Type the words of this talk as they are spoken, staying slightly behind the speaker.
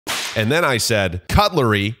And then I said,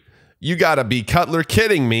 cutlery. You gotta be Cutler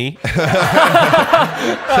kidding me. Oh,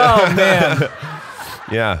 man.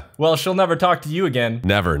 Yeah. Well, she'll never talk to you again.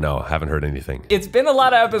 Never, no. Haven't heard anything. It's been a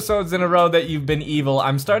lot of episodes in a row that you've been evil.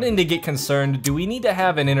 I'm starting to get concerned. Do we need to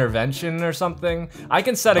have an intervention or something? I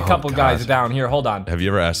can set a couple guys down. Here, hold on. Have you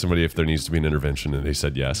ever asked somebody if there needs to be an intervention and they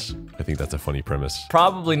said yes? I think that's a funny premise.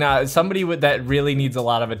 Probably not. Somebody that really needs a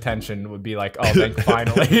lot of attention would be like, oh, thank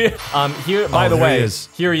finally. Here, by the way,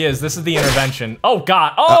 here he is. This is the intervention. Oh,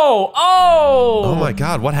 God. Oh my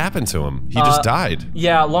God. What happened to him? He just died.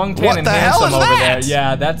 Yeah, long tan and handsome over there.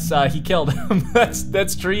 Yeah, that's, he killed him.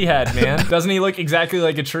 That's tree head, man. Doesn't he look exactly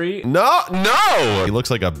like a tree? No. He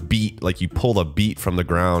looks like a beet, like you pulled a beet from the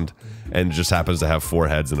ground and just happens to have 4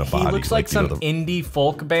 heads and a body. He looks like some indie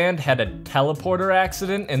folk band had a teleporter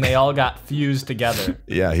accident and they all got fused together.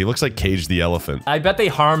 Yeah, he looks like Cage the Elephant. I bet they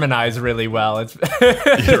harmonize really well.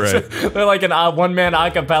 You're right. They're like an one-man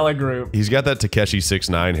a cappella group. He's got that Takeshi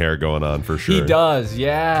 6ix9ine hair going on for sure. He does,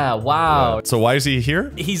 yeah, wow. Yeah. So why is he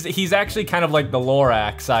here? He's actually kind of like the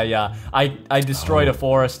Lorax. I destroyed a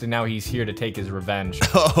forest and now he's here to take his revenge.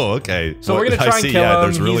 Oh, okay. So we're gonna try and kill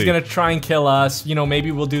him. He's gonna try and kill us. You know,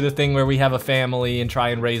 maybe we'll do the thing where we have a family and try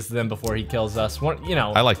and raise them before he kills us. You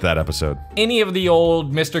know. I like that episode. Any of the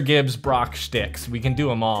old Mr. Gibbs Brock shticks, we can do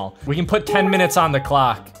them all. We can put 10 minutes on the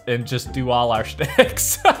clock and just do all our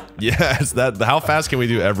shticks. Yes, how fast can we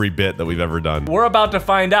do every bit that we've ever done? We're about to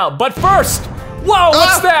find out, but first, whoa,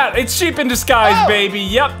 what's that? It's sheep in disguise, baby.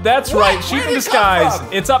 Yep, that's right, sheep in disguise.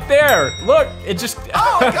 It's up there. Look, it just.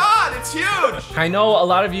 Oh God, it's huge. I know a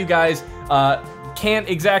lot of you guys can't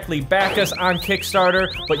exactly back us on Kickstarter,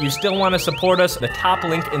 but you still want to support us. The top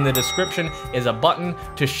link in the description is a button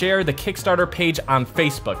to share the Kickstarter page on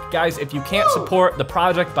Facebook. Guys, if you can't support the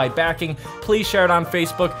project by backing, please share it on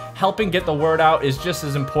Facebook. Helping get the word out is just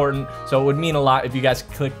as important, so it would mean a lot if you guys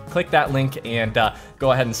click that link and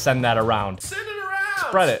go ahead and send that around. Send it around.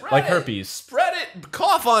 Spread it like herpes. Spread it.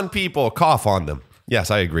 Cough on people. Cough on them. Yes,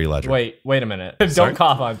 I agree, Ledger. Wait a minute. Don't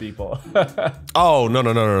cough on people. Oh,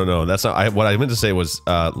 no. That's not, what I meant to say was,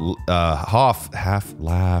 laugh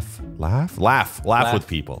with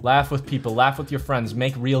people. Laugh with people, laugh with your friends,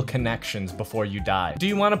 make real connections before you die. Do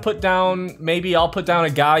you want to put down, maybe I'll put down a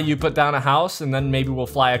guy, you put down a house, and then maybe we'll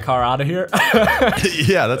fly a car out of here?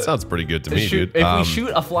 Yeah, that sounds pretty good to me, dude. If we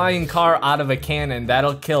shoot a flying car out of a cannon,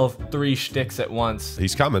 that'll kill 3 shticks at once.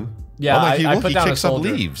 He's coming. Yeah, he put down kicks a up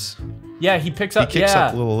soldier. leaves. Yeah, he picks up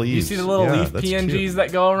little leaves. You see the little leaf PNGs cute.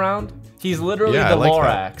 that go around? He's literally the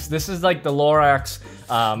Lorax. This is like the Lorax,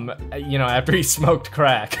 you know, after he smoked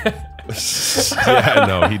crack. Yeah,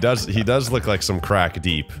 no, he does look like some crack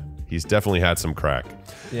deep. He's definitely had some crack.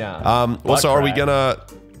 Yeah. Well, so are we gonna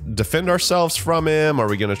defend ourselves from him? Are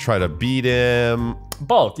we gonna try to beat him?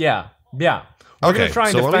 Both, yeah. We're gonna try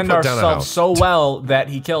and defend ourselves so well that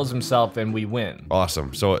he kills himself and we win.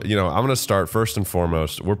 Awesome. So, you know, I'm gonna start first and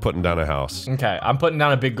foremost. We're putting down a house. Okay, I'm putting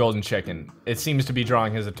down a big golden chicken. It seems to be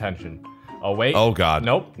drawing his attention. Oh, wait. Oh, God.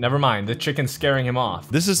 Nope, never mind. The chicken's scaring him off.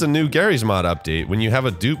 This is the new Garry's Mod update. When you have a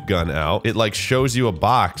dupe gun out, it like shows you a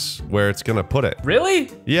box where it's gonna put it. Really?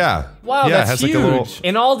 Yeah. Wow, yeah, that's it has huge. Like a little...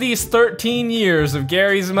 In all these 13 years of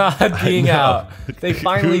Garry's Mod being out, they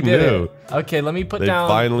finally did it. Okay, let me put down...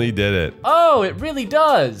 They finally did it. Oh, it really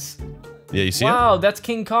does. Yeah, you see it? Wow, that's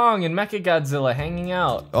King Kong and Mechagodzilla hanging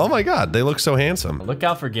out. Oh my God, they look so handsome. Look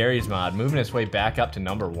out for Garry's Mod, moving its way back up to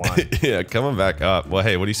 #1. Yeah, coming back up. Well,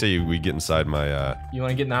 hey, what do you say we get inside my, You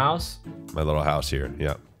wanna get in the house? My little house here,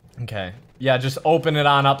 yeah. Okay. Yeah, just open it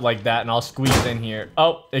on up like that and I'll squeeze in here.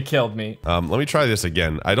 Oh, it killed me. Let me try this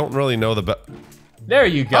again. I don't really know the There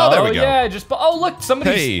you go. Oh, there we go. Yeah, oh look,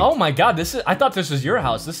 somebody's, hey. Oh my God, I thought this was your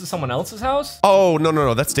house. This is someone else's house? Oh,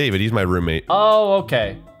 no, that's David. He's my roommate. Oh,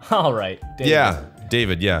 okay. All right, David. Yeah.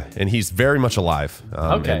 David, yeah, and he's very much alive.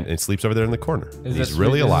 Okay. And sleeps over there in the corner. He's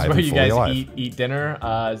really alive. Is this where you alive. guys eat dinner?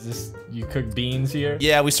 Is this, you cook beans here?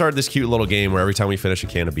 Yeah, we started this cute little game where every time we finish a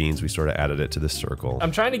can of beans, we sort of added it to this circle.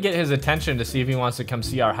 I'm trying to get his attention to see if he wants to come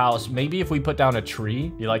see our house. Maybe if we put down a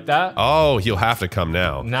tree. You like that? Oh, he'll have to come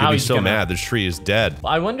now. He'll be so mad. This tree is dead.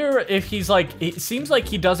 I wonder if he's like, it seems like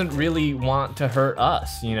he doesn't really want to hurt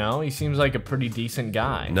us, you know? He seems like a pretty decent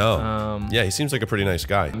guy. No. Yeah, he seems like a pretty nice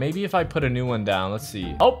guy. Maybe if I put a new one down, let's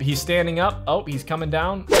see. Oh, he's standing up. Oh, he's coming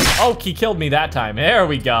down. Oh, he killed me that time. There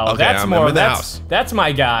we go. Okay, I'm in the house. That's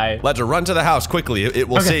my guy. Ledger, run to the house quickly. It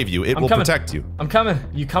will save you. It will protect you. I'm coming.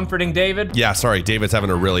 You comforting David? Yeah, sorry. David's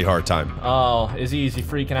having a really hard time. Oh, is he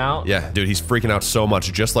freaking out? Yeah, dude, he's freaking out so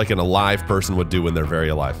much, just like an alive person would do when they're very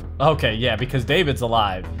alive. Okay, yeah, because David's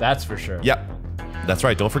alive. That's for sure. Yep. That's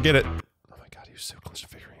right. Don't forget it. Oh my God, he was so close to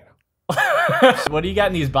figuring it out. What do you got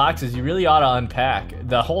in these boxes? You really ought to unpack.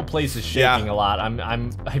 The whole place is shaking a lot.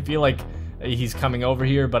 I feel like he's coming over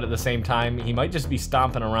here, but at the same time, he might just be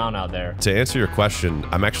stomping around out there. To answer your question,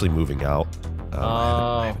 I'm actually moving out.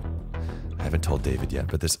 Oh. I haven't told David yet,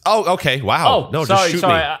 but this. Oh, okay. Wow. Oh, no, sorry, just shoot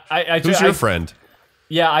sorry. me. Who's your friend?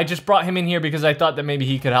 Yeah, I just brought him in here because I thought that maybe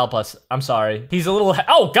he could help us. I'm sorry. He's a little.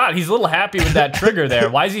 Oh God, he's a little happy with that trigger there.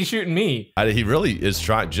 Why is he shooting me? He really is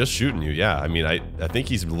just shooting you. Yeah. I mean, I think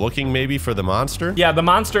he's looking maybe for the monster. Yeah, the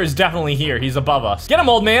monster is definitely here. He's above us. Get him,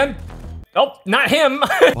 old man. Oh, not him.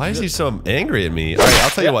 Why is he so angry at me? All right, I'll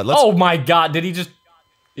tell you what. Oh my God, did he just?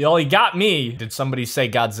 Oh, he got me. Did somebody say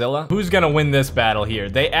Godzilla? Who's gonna win this battle here?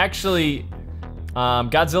 They actually.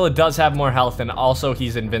 Godzilla does have more health, and also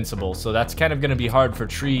he's invincible, so that's kind of gonna be hard for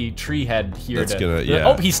Tree Head here.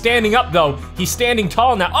 Oh, he's standing up though. He's standing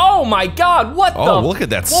tall now. Oh my God! What the? Oh, look at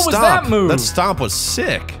that stomp! What was that move? That stomp was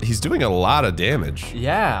sick. He's doing a lot of damage.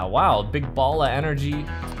 Yeah. Wow. Big ball of energy.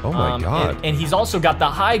 Oh my God! And he's also got the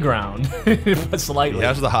high ground. Slightly. He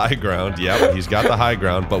has the high ground. Yep, he's got the high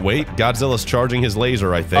ground. But wait, Godzilla's charging his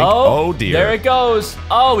laser. I think. Oh dear. There it goes.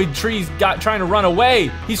 Oh, Tree's trying to run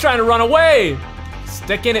away. He's trying to run away.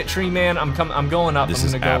 Stick in it, Tree Man. I'm going up. This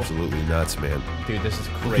is absolutely nuts, man. Dude, this is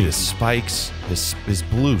crazy. Look at his spikes, his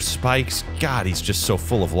blue spikes. God, he's just so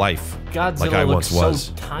full of life. Godzilla like I looks once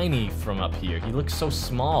so tiny from up here. He looks so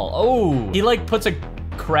small. Oh, he like puts a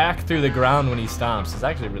crack through the ground when he stomps. It's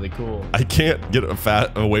actually really cool. I can't get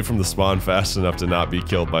away from the spawn fast enough to not be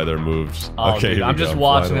killed by their moves. Oh, okay, dude, I'm just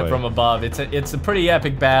watching it from above. It's a pretty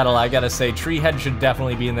epic battle, I gotta say. Treehead should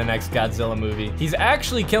definitely be in the next Godzilla movie. He's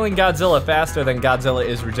actually killing Godzilla faster than Godzilla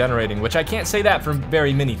is regenerating, which I can't say that for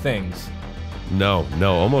very many things. No,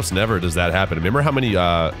 almost never does that happen. Remember how many,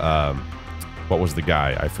 what was the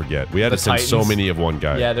guy? I forget. We had to send so many of one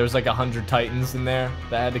guy. Yeah, there was like 100 Titans in there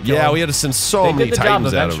that had to kill him. We had to send so many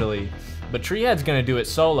Titans at him. But Treehead's gonna do it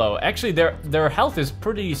solo. Actually, their health is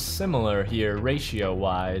pretty similar here,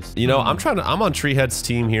 ratio-wise. You know, I'm on Treehead's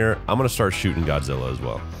team here. I'm gonna start shooting Godzilla as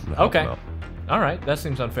well. Okay. All right, that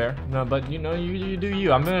seems unfair. No, but you know, you do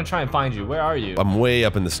you. I'm gonna try and find you. Where are you? I'm way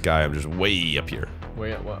up in the sky. I'm just way up here.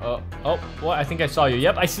 Where? What? I think I saw you.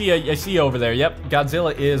 Yep, I see you over there. Yep,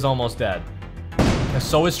 Godzilla is almost dead.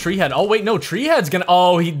 So is Treehead. Oh wait, no, Treehead's gonna.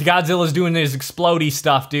 Oh, Godzilla's doing his explodey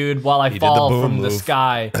stuff, dude. While I fall from the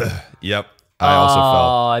sky. Yep. I also fell.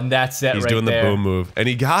 Oh, and that's it. He's doing the boom move, and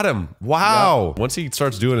he got him. Wow. Yep. Once he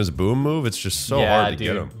starts doing his boom move, it's just so hard to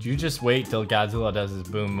get him. You just wait till Godzilla does his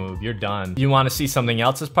boom move. You're done. You want to see something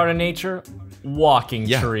else as part of nature? Walking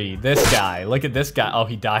tree. This guy. Look at this guy. Oh,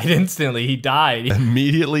 he died instantly. He died.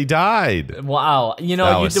 Immediately died. Wow. You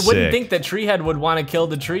know, you wouldn't think that Treehead would want to kill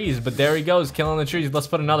the trees, but there he goes, killing the trees. Let's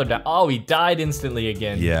put another down. Oh, he died instantly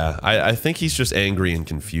again. Yeah, I think he's just angry and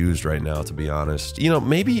confused right now, to be honest. You know,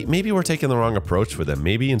 maybe we're taking the wrong approach with him.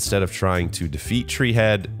 Maybe instead of trying to defeat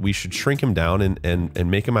Treehead, we should shrink him down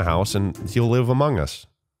and make him a house, and he'll live among us.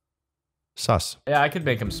 Sus. Yeah, I could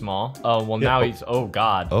make him small. Oh, well, now he's... Oh,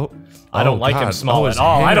 God. Oh. I don't like him small at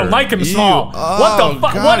all. I don't like him small. What the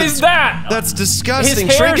fuck? What is that? That's disgusting.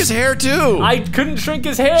 Shrink his hair, too. I couldn't shrink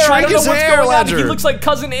his hair. I don't know what's going on. He looks like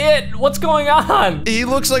Cousin It. What's going on? He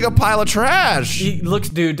looks like a pile of trash. He looks...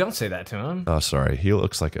 Dude, don't say that to him. Oh, sorry. He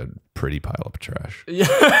looks like a pretty pile of trash.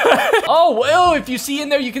 Oh, well, if you see in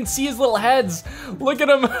there, you can see his little heads. Look at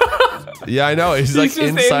him. Yeah, I know. He's like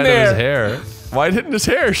inside of his hair. Why didn't his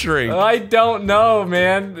hair shrink? I don't know,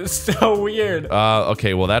 man. It's so weird.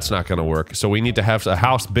 Okay, well, that's not gonna work. So we need to have a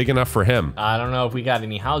house big enough for him. I don't know if we got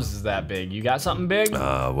any houses that big. You got something big?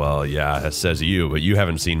 Well, yeah, that says you, but you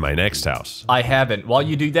haven't seen my next house. I haven't. While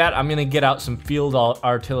you do that, I'm gonna get out some field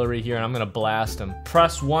artillery here, and I'm gonna blast them.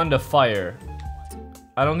 Press 1 to fire.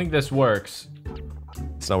 I don't think this works.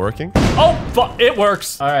 It's not working? Oh, it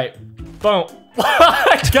works. All right, boom.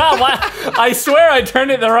 God, I swear I turned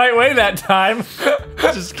it the right way that time.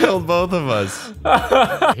 Just killed both of us.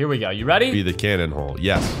 Here we go. You ready? Be the cannon hole.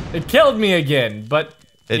 Yes. It killed me again, but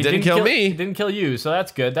it didn't kill me. It didn't kill you, so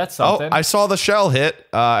that's good. That's something. Oh, I saw the shell hit.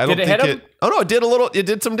 I don't think hit him? Oh no, it did a little. It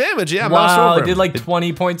did some damage. Yeah. Wow, it did like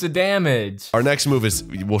 20 points of damage. Our next move is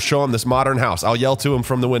we'll show him this modern house. I'll yell to him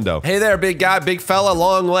from the window. Hey there, big guy, big fella,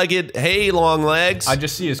 long-legged. Hey, long legs. I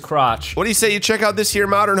just see his crotch. What do you say you check out this here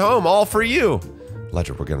modern home, all for you?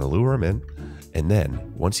 Ledger, we're gonna lure him in, and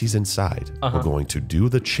then once he's inside, we're going to do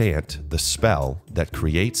the chant, the spell that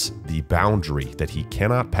creates the boundary that he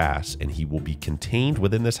cannot pass, and he will be contained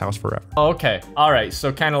within this house forever. Okay, all right.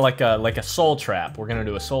 So kind of like a soul trap. We're gonna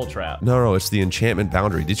do a soul trap. No, it's the enchantment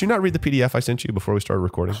boundary. Did you not read the PDF I sent you before we started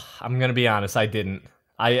recording? I'm gonna be honest, I didn't.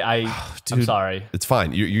 I'm sorry. It's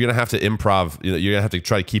fine. You're gonna have to improv. You're gonna have to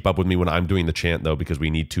try to keep up with me when I'm doing the chant, though, because we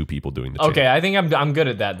need 2 people doing the chant. Okay, I think I'm good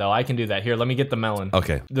at that though. I can do that. Here, let me get the melon.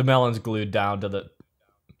 Okay. The melon's glued down to the.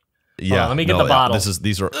 Yeah. Let me get the bottle.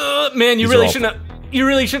 These are. Man, you really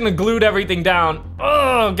shouldn't have glued everything down.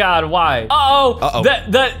 Oh God, why? Uh-oh.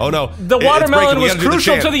 Oh no. The watermelon was do the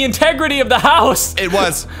crucial chant. to the integrity of the house. It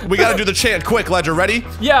was. We gotta do the chant quick, Ledger. Ready?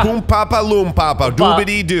 Yeah. Boom papa loom papa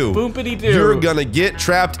doobity doo. Boopity doo. You're gonna get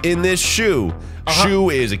trapped in this shoe. Shoe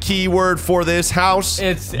is a key word for this house.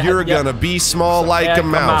 You're gonna be small like a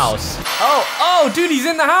mouse. Oh, dude, he's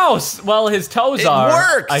in the house. Well, his toes are. It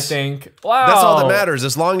works. I think. Wow. That's all that matters.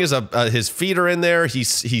 As long as his feet are in there,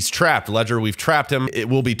 he's trapped. Ledger, we've trapped him. It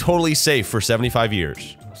will be totally safe for 75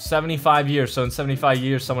 years. 75 years. So in 75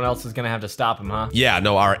 years, someone else is gonna have to stop him, huh? Yeah.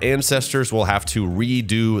 No, our ancestors will have to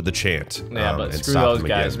redo the chant. Yeah, but screw those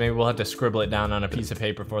guys. Maybe we'll have to scribble it down on a piece of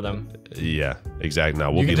paper for them. Yeah, exactly. No,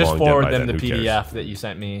 we'll you be can just long dead forward by them then. the Who PDF cares? that you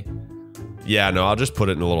sent me. Yeah, no, I'll just put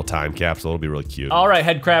it in a little time capsule. It'll be really cute. All right,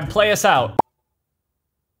 head crab, play us out.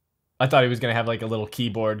 I thought he was gonna have like a little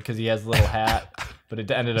keyboard because he has a little hat, but it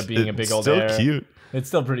ended up being a big old Still air. cute. It's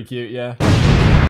still pretty cute, yeah.